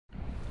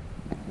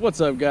What's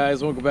up,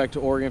 guys? Welcome back to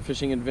Oregon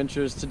Fishing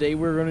Adventures. Today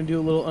we're going to do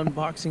a little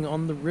unboxing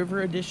on the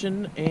River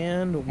Edition.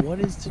 And what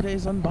is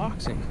today's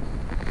unboxing?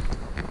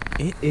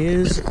 It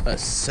is a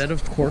set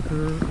of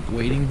Korker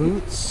wading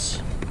boots.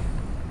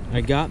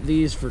 I got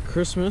these for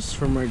Christmas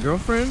from my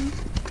girlfriend,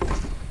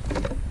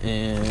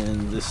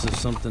 and this is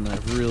something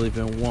I've really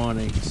been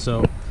wanting.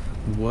 So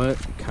what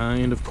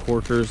kind of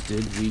Korkers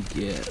did we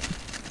get?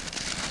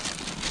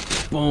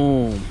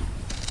 Boom!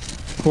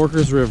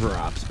 Korkers River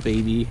Ops,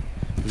 baby.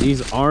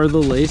 These are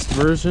the laced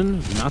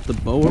version, not the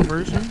boa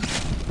version.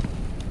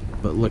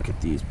 But look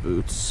at these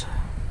boots.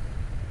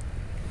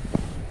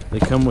 They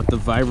come with the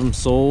Vibram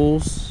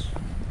soles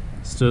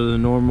instead of the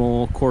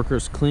normal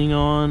Korkers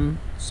Klingon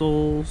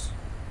soles.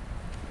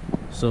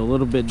 So a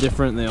little bit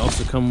different. They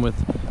also come with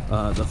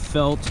the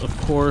felt, of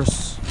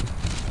course,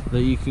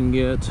 that you can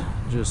get.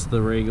 Just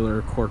the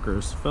regular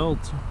Korkers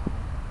felt.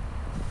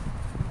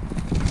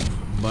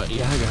 But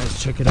yeah,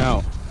 guys, check it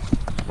out.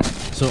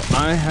 So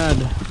I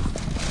had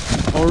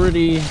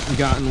already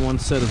gotten one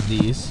set of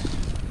these,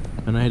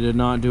 and I did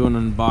not do an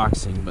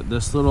unboxing, but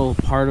this little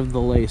part of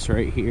the lace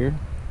right here,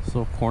 this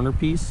little corner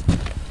piece,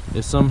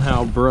 is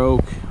somehow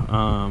broke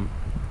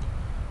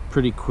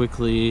pretty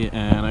quickly,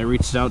 and I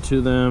reached out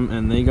to them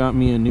and they got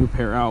me a new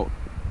pair out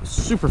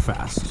super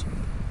fast.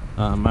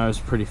 I was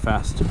pretty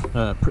fast,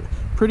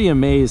 pretty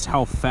amazed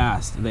how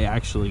fast they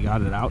actually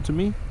got it out to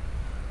me.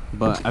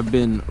 But I've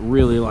been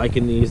really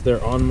liking these.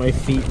 They're on my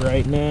feet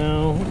right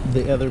now,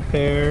 the other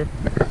pair.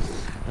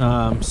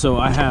 So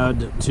I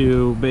had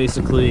to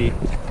basically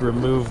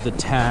remove the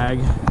tag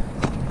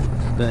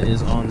that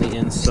is on the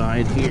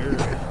inside here.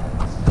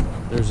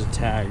 There's a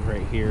tag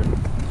right here.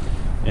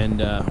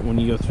 And when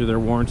you go through their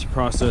warranty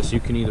process, you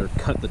can either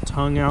cut the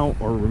tongue out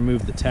or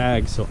remove the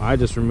tag. So I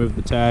just removed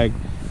the tag,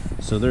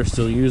 so they're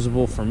still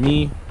usable for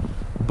me.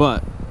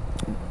 But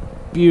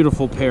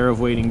beautiful pair of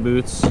wading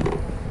boots,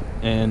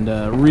 and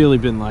really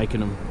been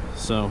liking them.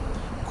 So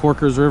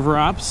Korkers River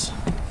Ops,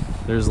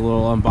 there's a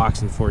little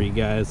unboxing for you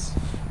guys.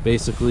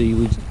 Basically,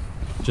 we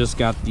just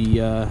got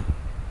the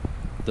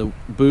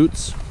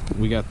boots,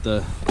 we got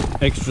the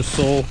extra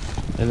sole,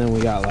 and then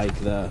we got like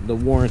the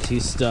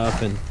warranty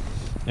stuff and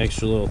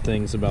extra little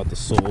things about the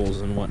soles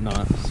and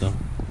whatnot. So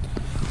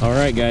all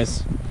right,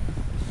 guys,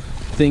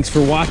 thanks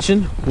for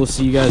watching. We'll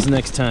see you guys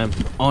next time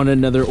on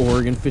another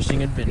Oregon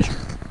fishing adventure.